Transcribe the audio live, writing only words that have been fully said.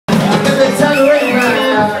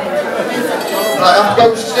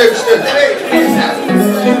Go, Stu.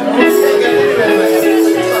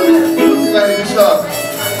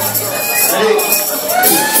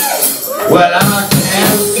 Well, I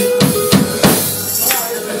can't.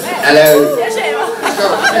 Hello.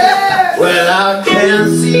 Well, I can't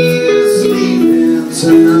see you sleeping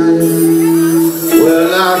tonight.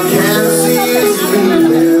 Well, I can't see you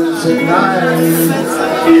sleeping tonight.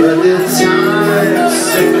 But the time's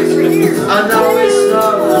sick. I know it's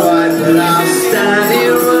not right, but I'll stand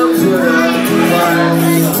here and put up a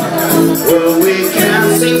fight. Well, we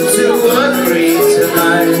can't seem to agree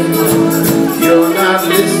tonight. You're not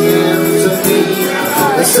listening to me.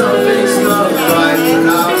 Something's not right, but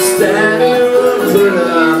I'll stand here and put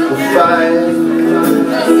up a fight.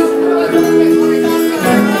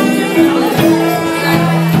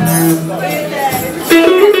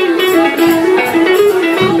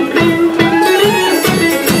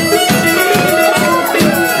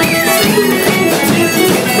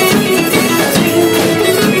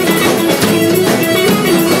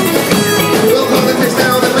 We'll politics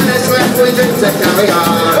down, the minutes left we do to carry on.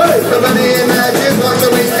 The money in there, jukebox, so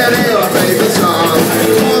we can hear our favourite song.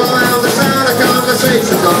 All around the sound of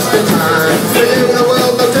conversations lost in time. We do the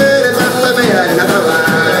world no good, it's after me, I never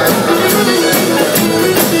lie.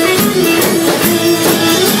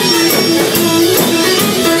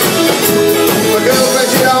 My girlfriend,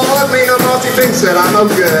 she don't love me no more, she thinks that I'm no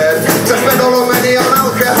good. So I spend all the money on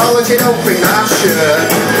alcohol and she don't think that I should.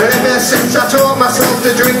 And ever since I taught myself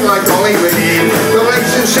to drink like Ollie Reed,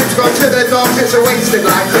 relationships gone to the dogs, it's a wasted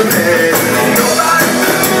life for me. Nobody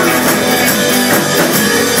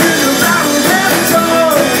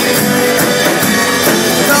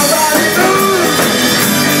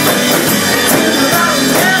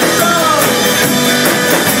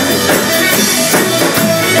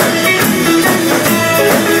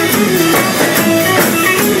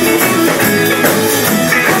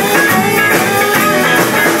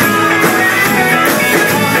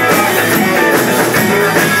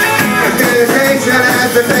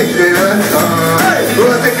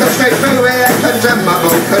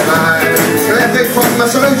my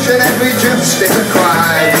solution, every justice a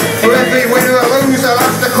crime. For every winner or loser, I'll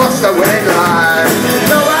have to cross the winning line.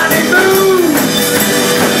 Nobody moves.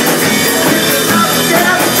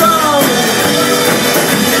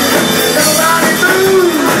 Nobody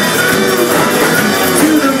moves. To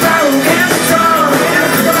the barrel gets strong.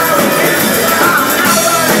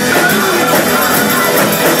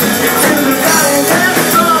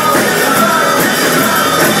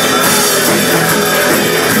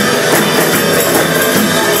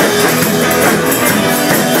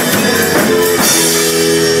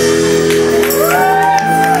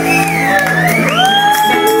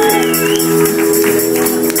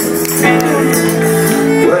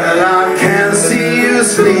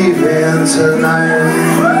 Sleeping tonight.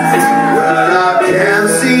 Well, I can't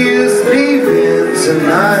see you sleeping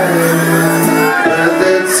tonight. But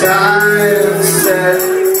the time said,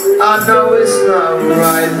 I know it's not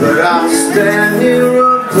right, but I'll stand here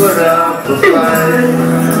and put up a fight.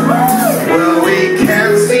 Well, we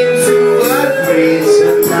can't seem to agree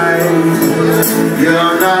tonight.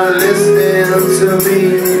 You're not listening to me.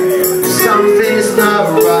 Something's not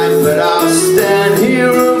right, but I'll stand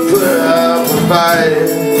here and put up a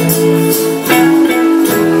fight.